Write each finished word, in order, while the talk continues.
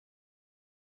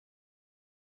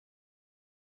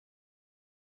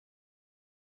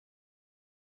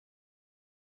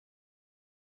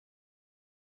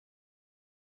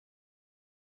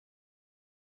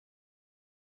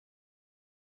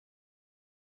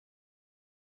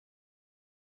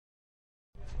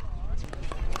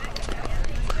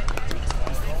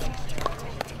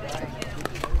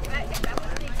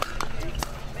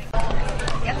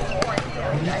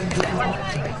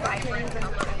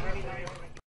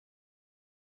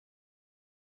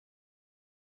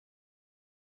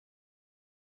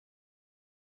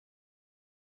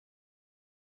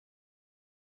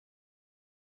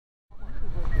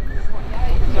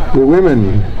The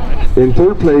women, in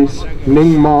third place,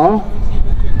 Ning Ma.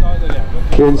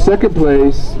 In second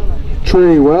place,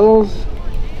 Trey Wells.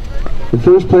 In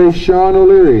first place, Sean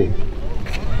O'Leary.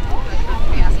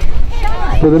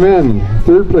 For the men,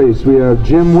 third place, we have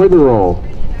Jim Witherall.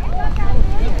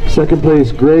 Second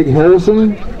place, Greg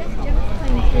Harrison.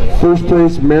 First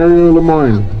place, Mario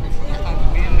Lemoyne.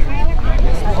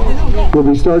 We'll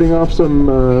be starting off some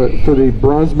for the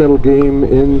bronze medal game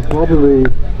in probably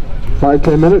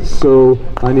 5-10 minutes, so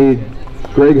I need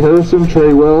Greg Harrison,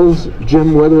 Trey Wells,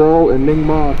 Jim Witherall, and Ning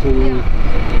Ma to...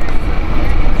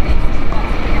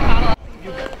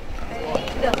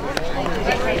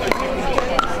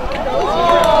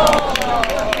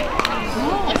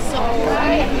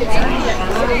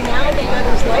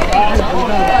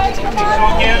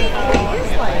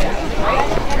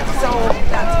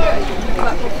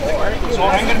 So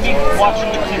I'm going to be watching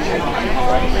the kitchen.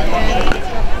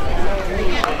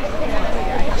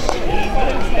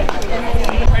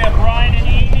 We have Brian and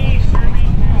Amy, Sherby,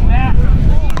 Matt,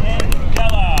 and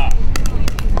Della.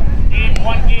 Game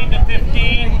 1 game to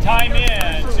 15. Time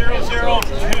in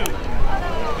 0-0-2.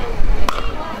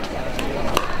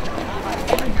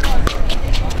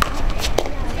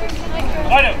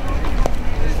 Light it.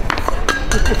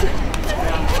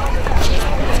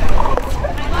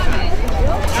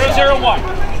 0-0-1.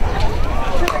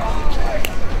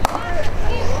 I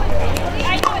know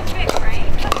it's fixed, right?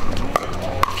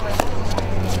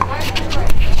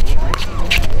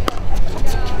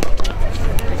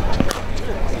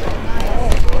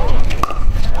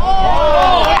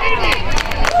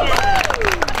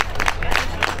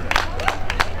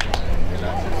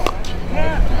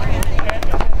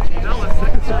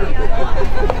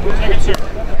 Second serve.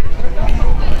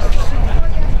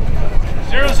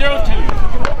 0-0-2.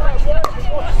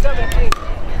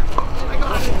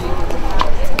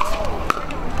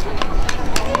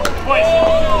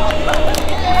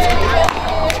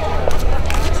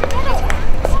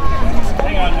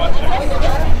 Hang on one second.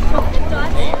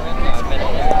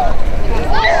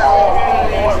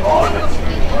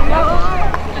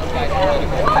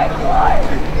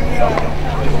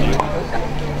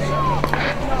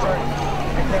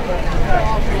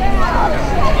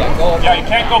 Yeah, you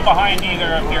can't go behind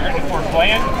either if we're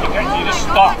playing. You just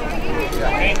stop.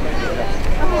 Okay?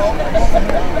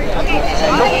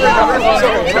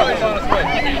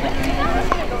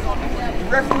 The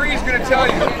referee's going to tell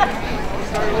you.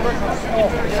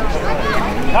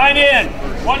 Time in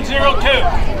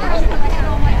 1-0-2.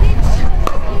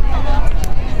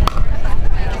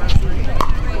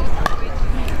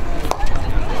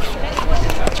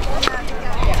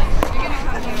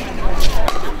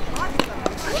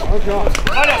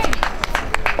 Cut it.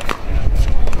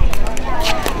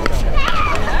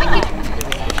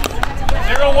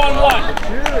 0-1-1.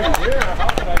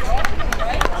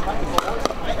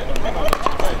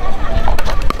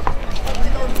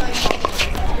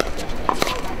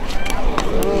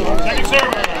 Second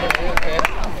serve.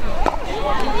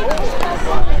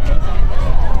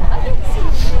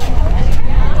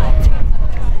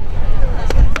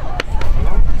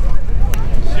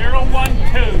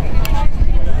 0-1-2.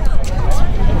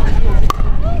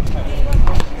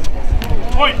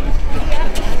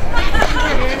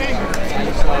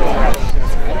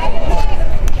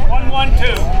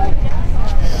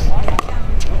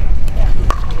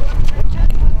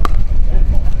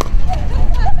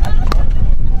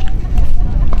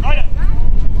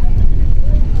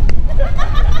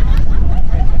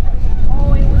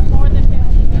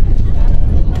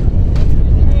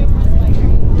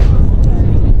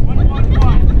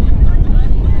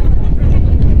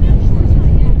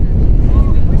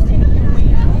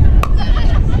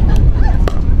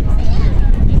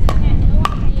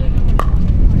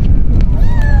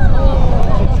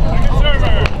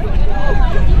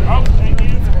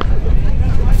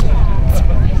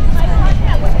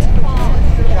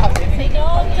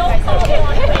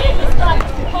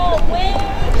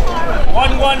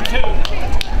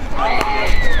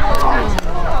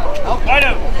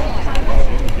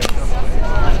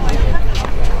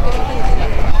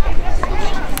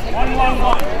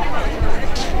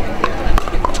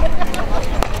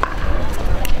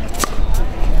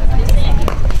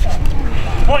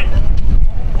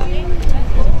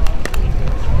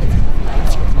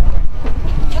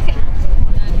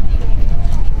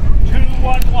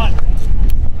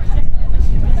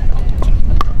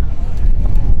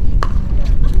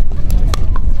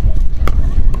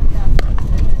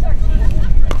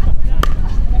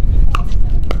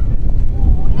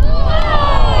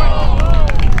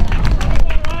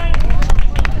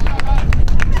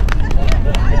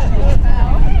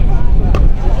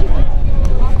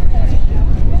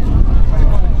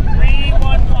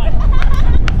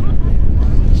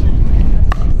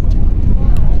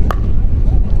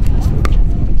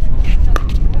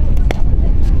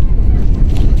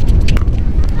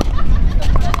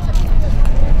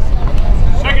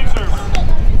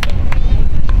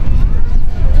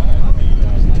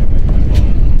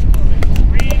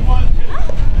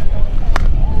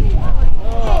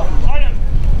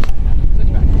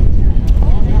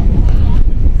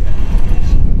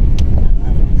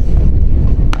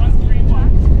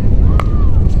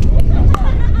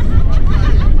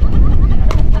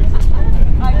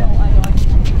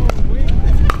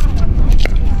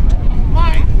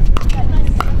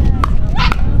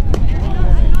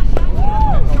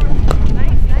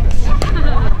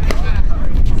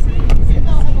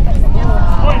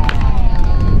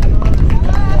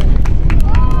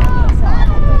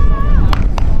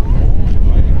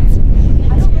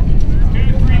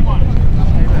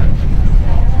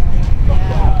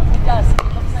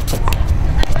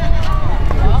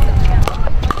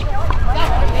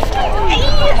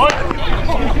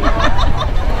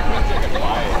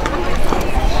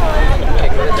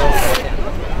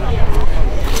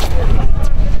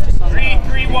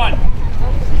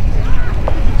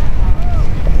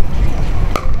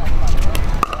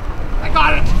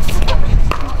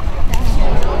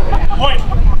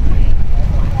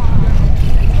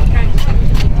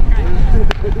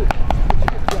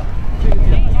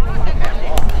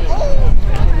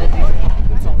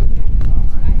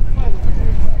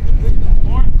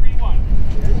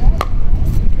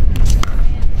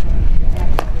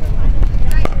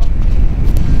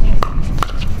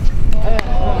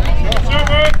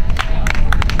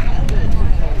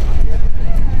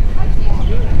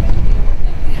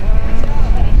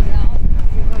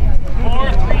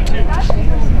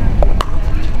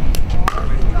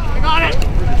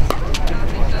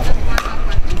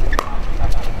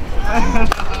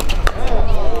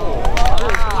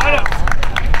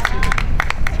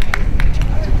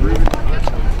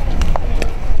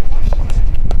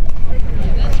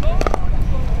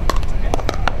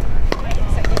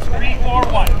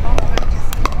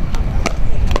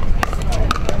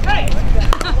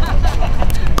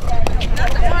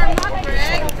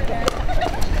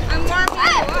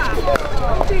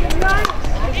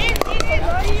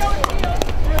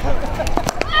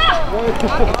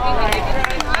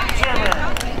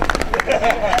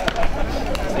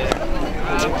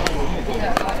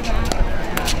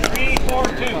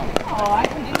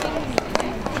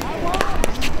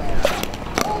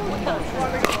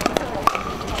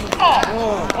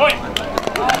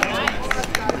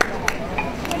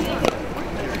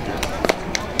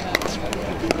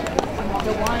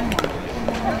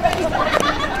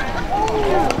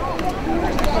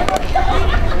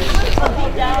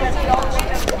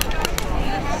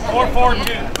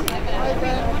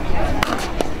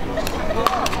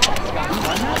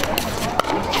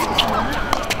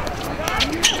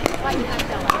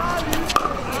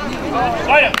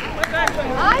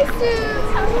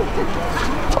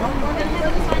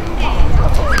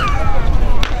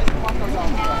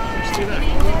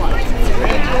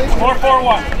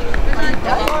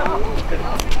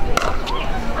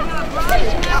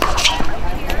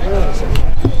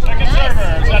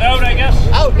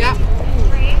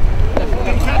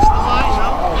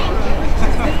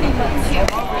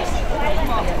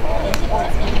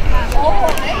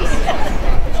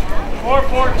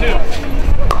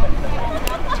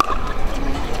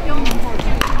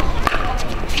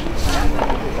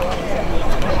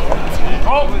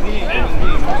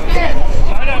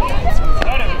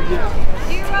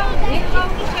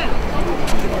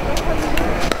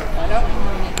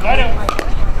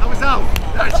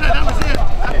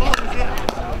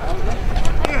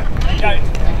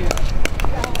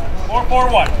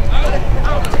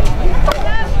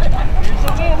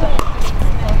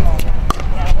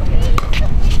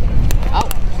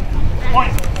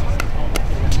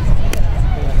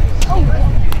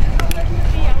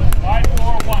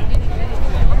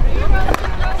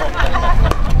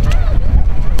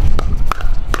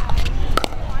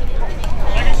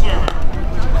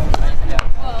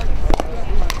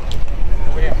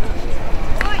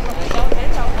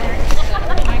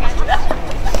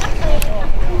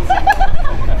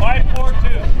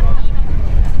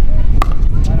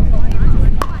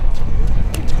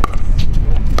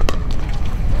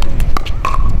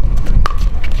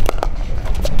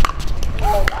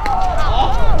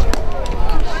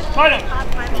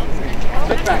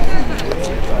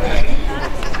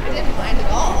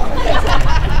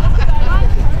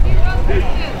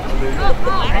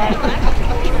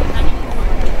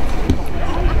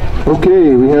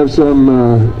 Okay, we have some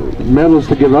medals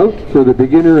to give out for the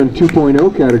beginner and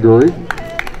 2.0 category.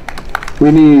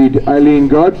 We need Eileen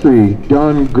Godfrey,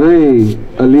 Don Gray,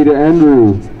 Alita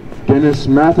Andrew, Dennis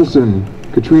Matheson,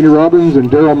 Katrina Robbins, and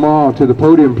Daryl Ma to the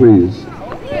podium, please.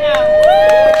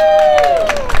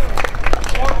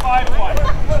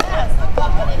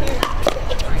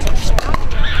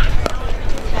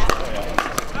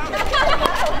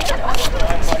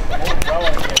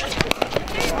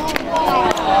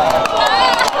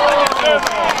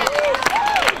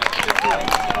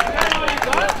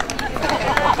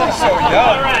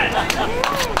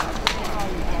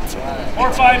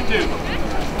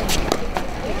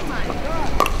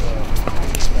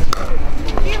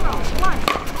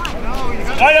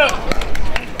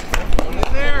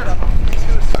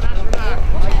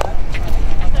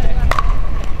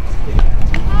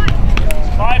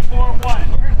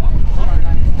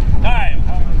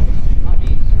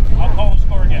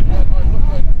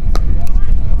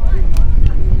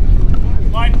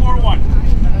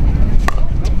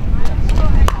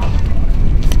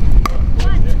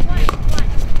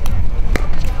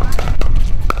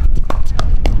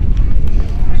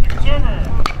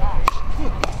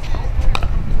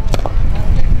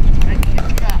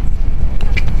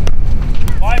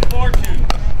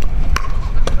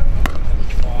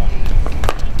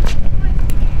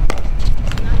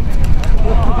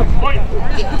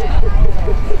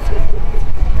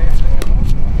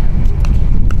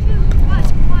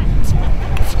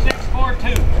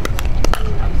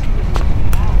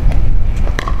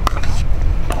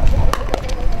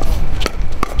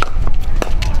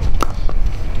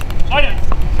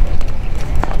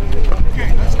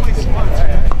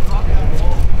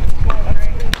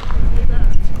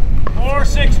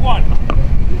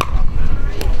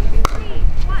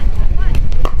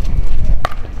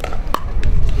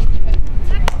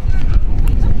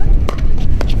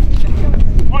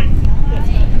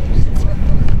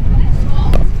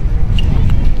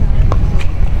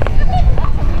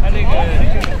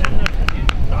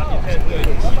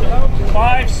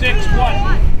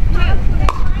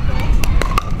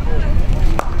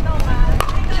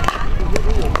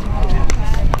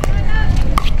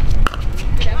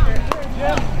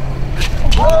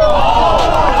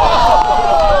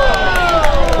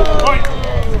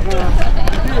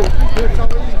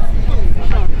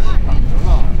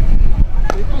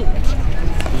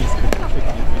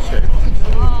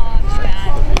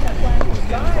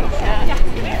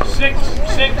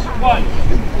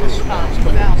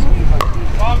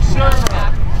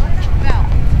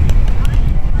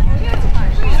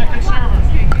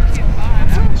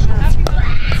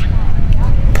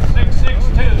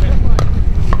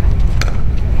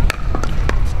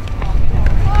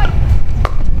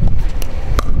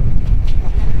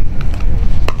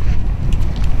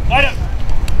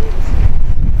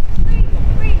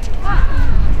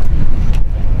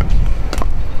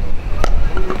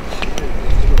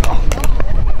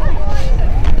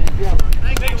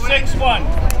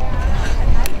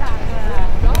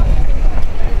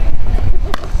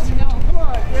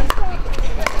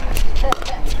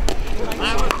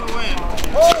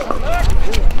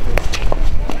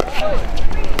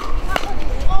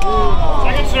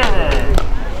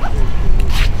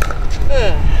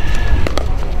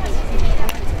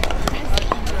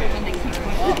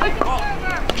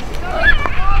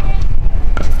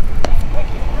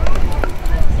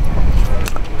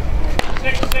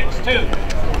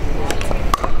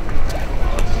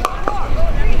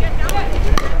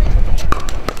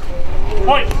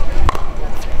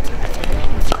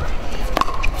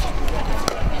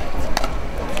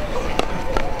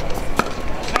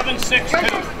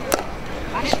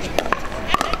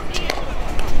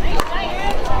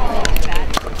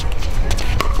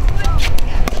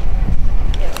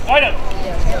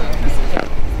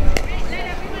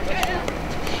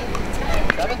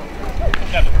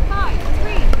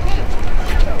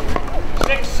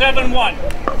 7-1.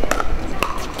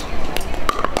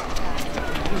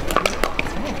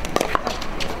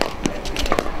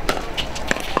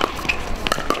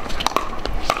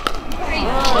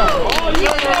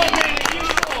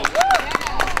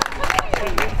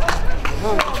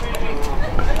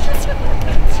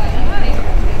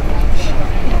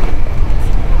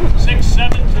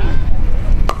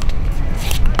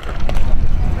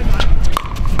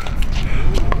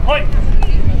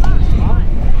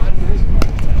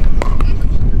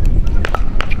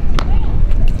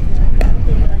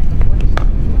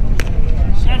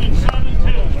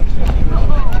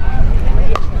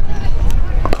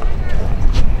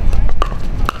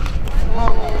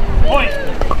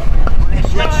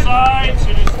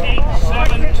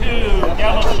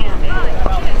 Ave Surrey.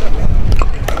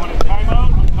 Want a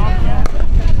timeout on top of that?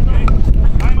 Okay.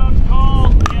 Timeout's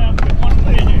called. We have 1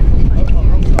 minute.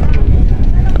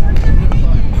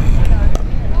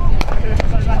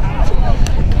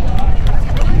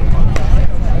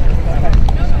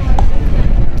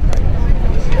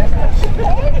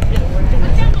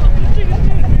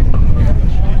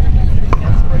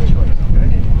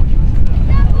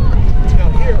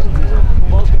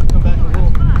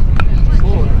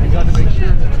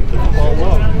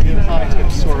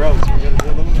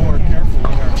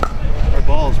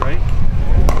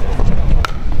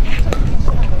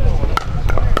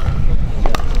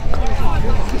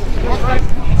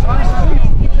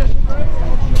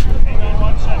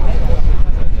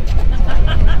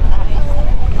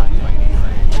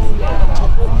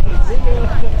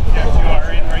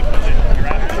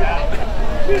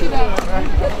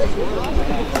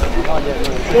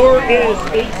 Score is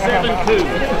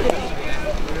 8-7-2.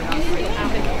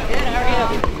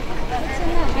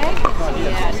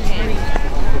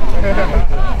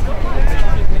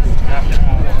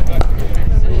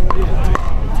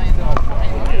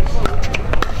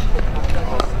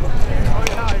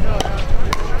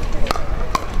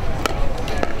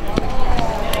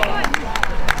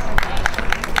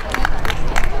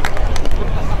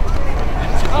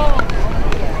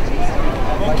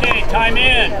 Okay, time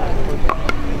in.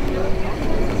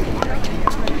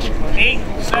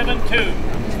 8-7-2.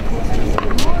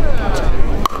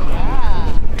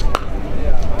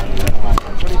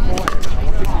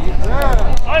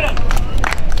 Item.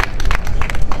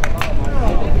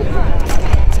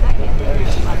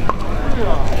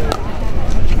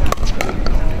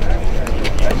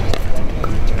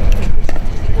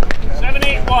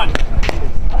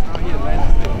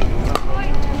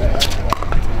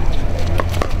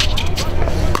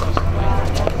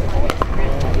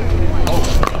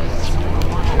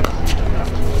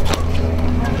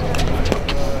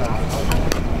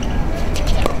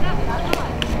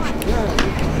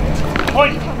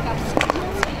 Point.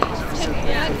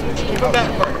 Keep him back,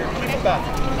 partner. Keep him back.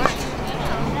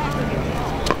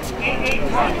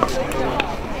 8-8-1.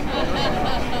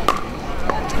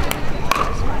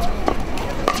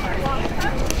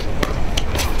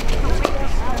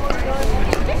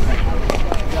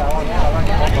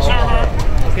 Server.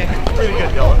 Okay, pretty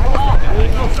good, Dylan.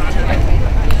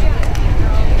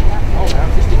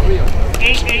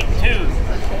 8-8-2.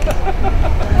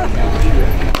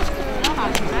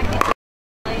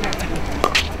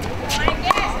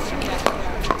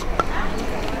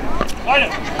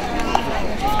 Item.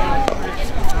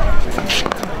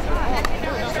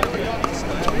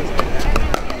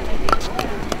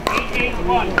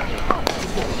 8-8-1.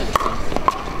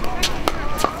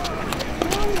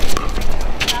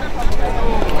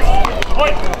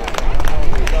 Point.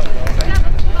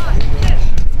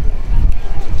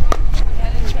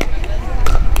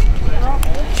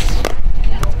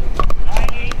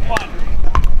 9-8-1.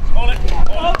 Hold it.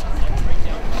 Hold it.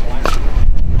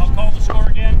 I'll call the score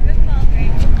again.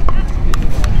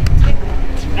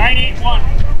 9-8-1.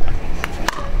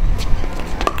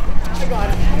 I got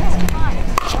it.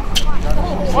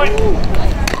 Point.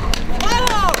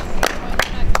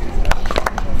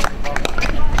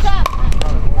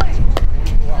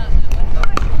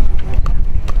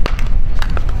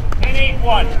 10-8-1.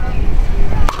 Point.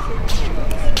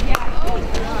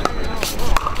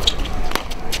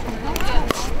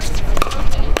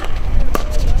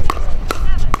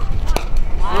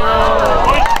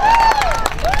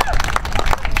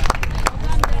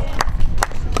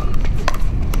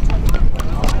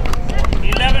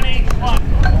 11-8-1.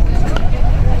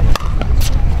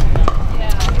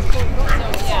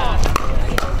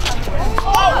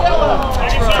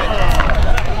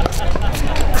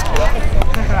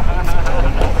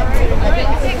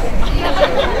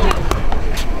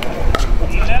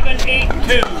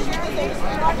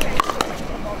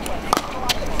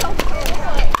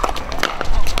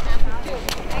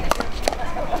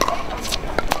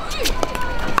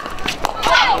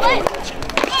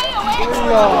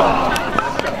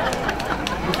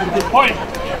 Point.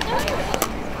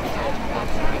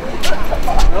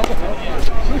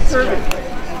 Who's serving?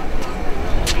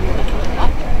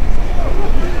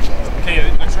 Okay,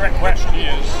 the correct question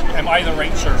is, am I the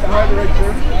right server? Am I the right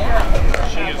server?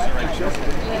 She is the right server.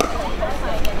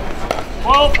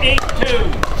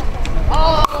 12-8-2.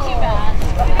 Oh, too bad.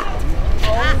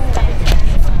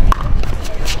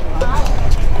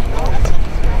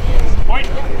 Point.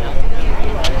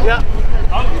 Yeah.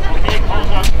 Oh, okay, calls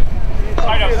up.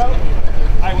 Side up.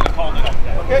 I would have called it up.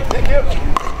 Okay, thank you.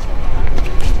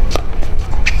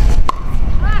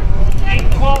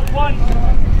 8-12-1.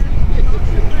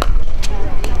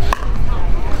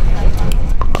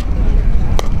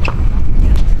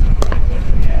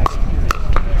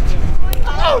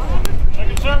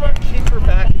 Second server. Keep her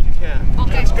back if you can.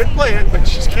 Okay. That's a good plan, but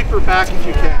just keep her back if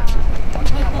you can.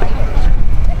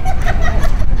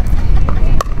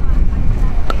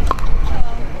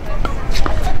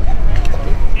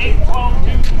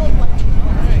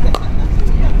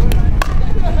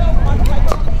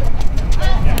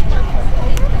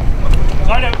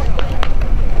 Side out.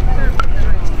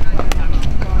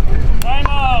 Time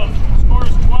out. Score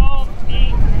is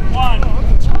 12-8-1.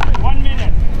 1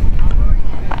 minute.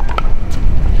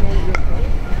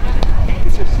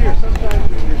 It's just here. Sometimes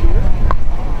when you're here.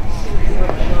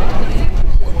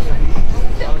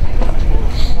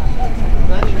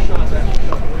 That's your shot. That's your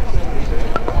shot.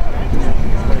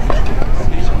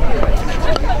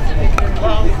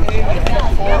 Well,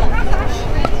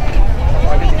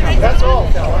 that's all,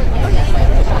 fella.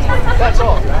 That's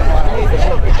all.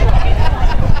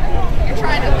 You're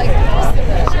trying to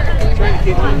Trying to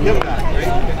keep him back, right?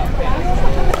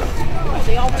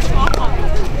 They always hop on me.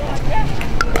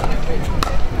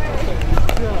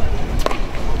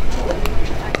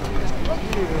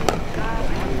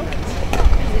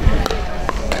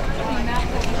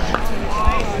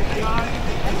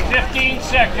 15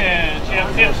 seconds. You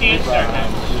have 15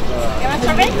 seconds. You want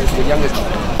something? The youngest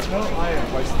one.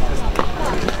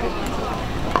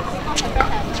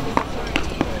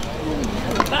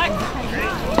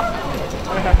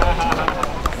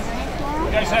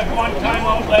 You guys have 1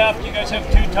 timeout left. You guys have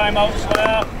 2 timeouts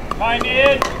left. Time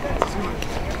in.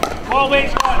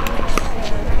 12-8-1.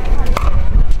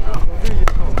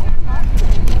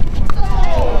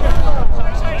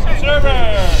 Second server.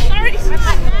 Sorry, sorry.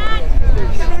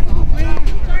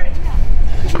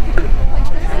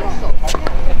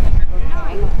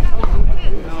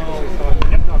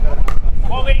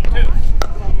 12-8-2.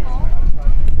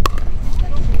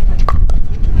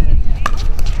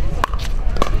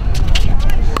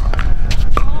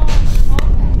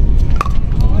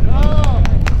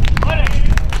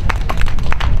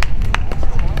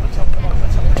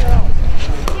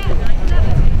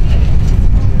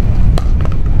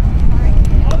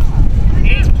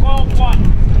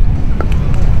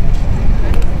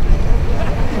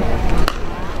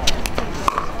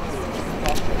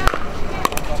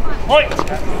 Point.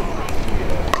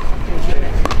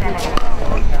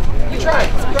 You try.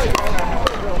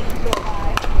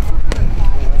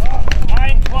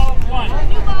 9-12-1.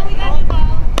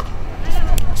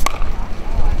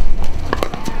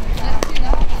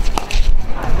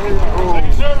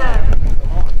 Second server.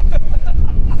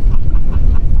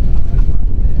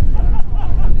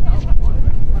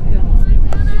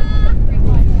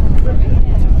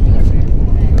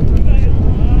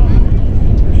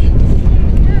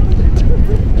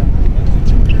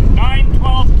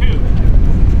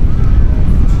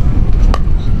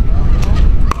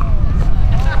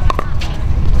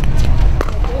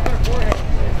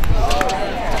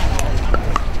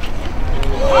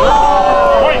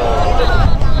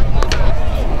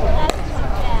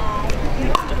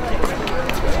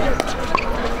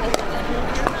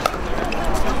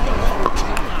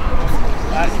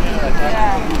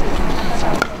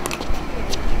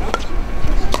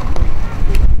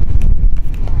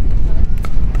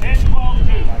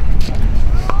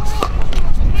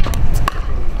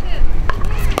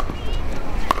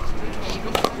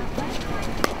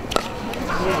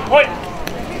 Point.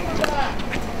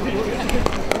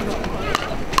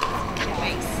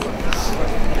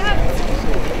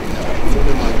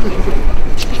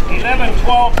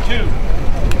 11-12-2.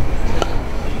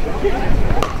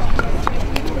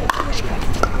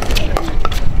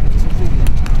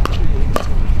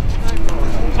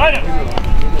 Side up.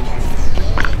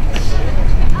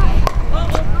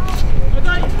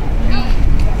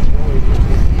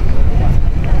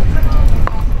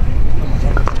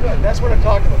 Good. That's what I'm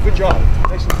talking about. Good job.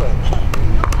 Nice and clear.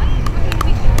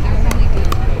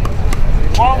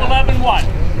 12-11-1.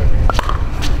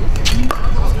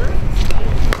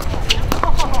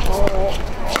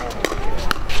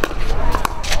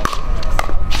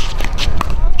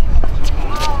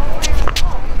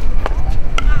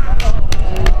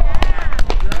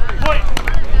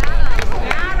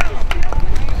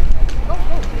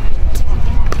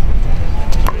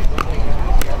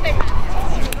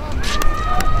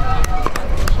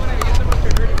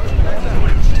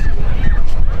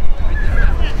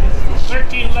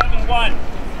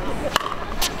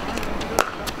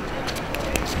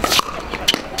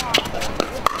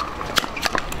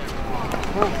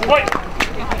 Wait.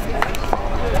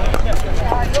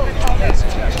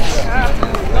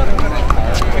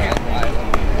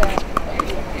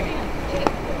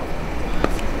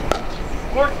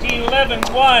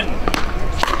 14-11-1.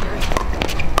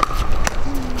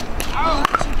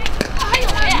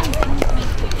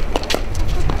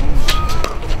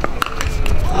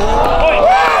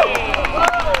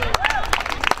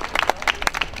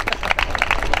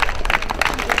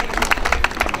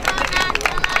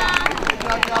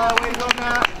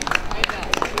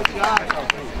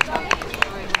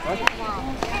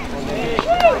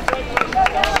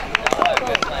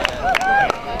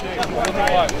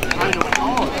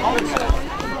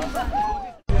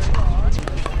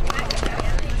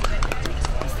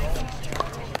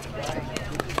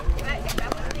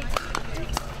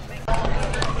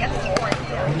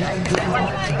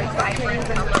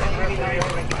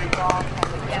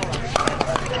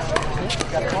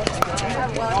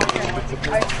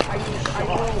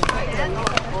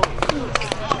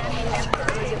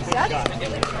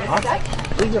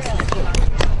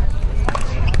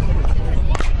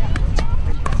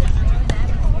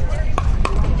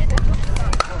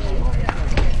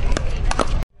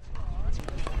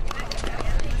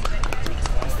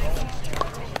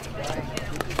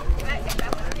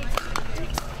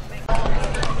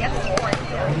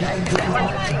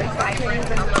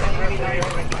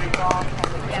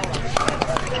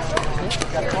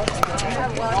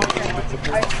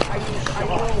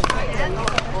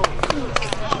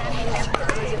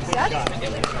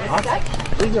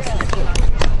 Huh?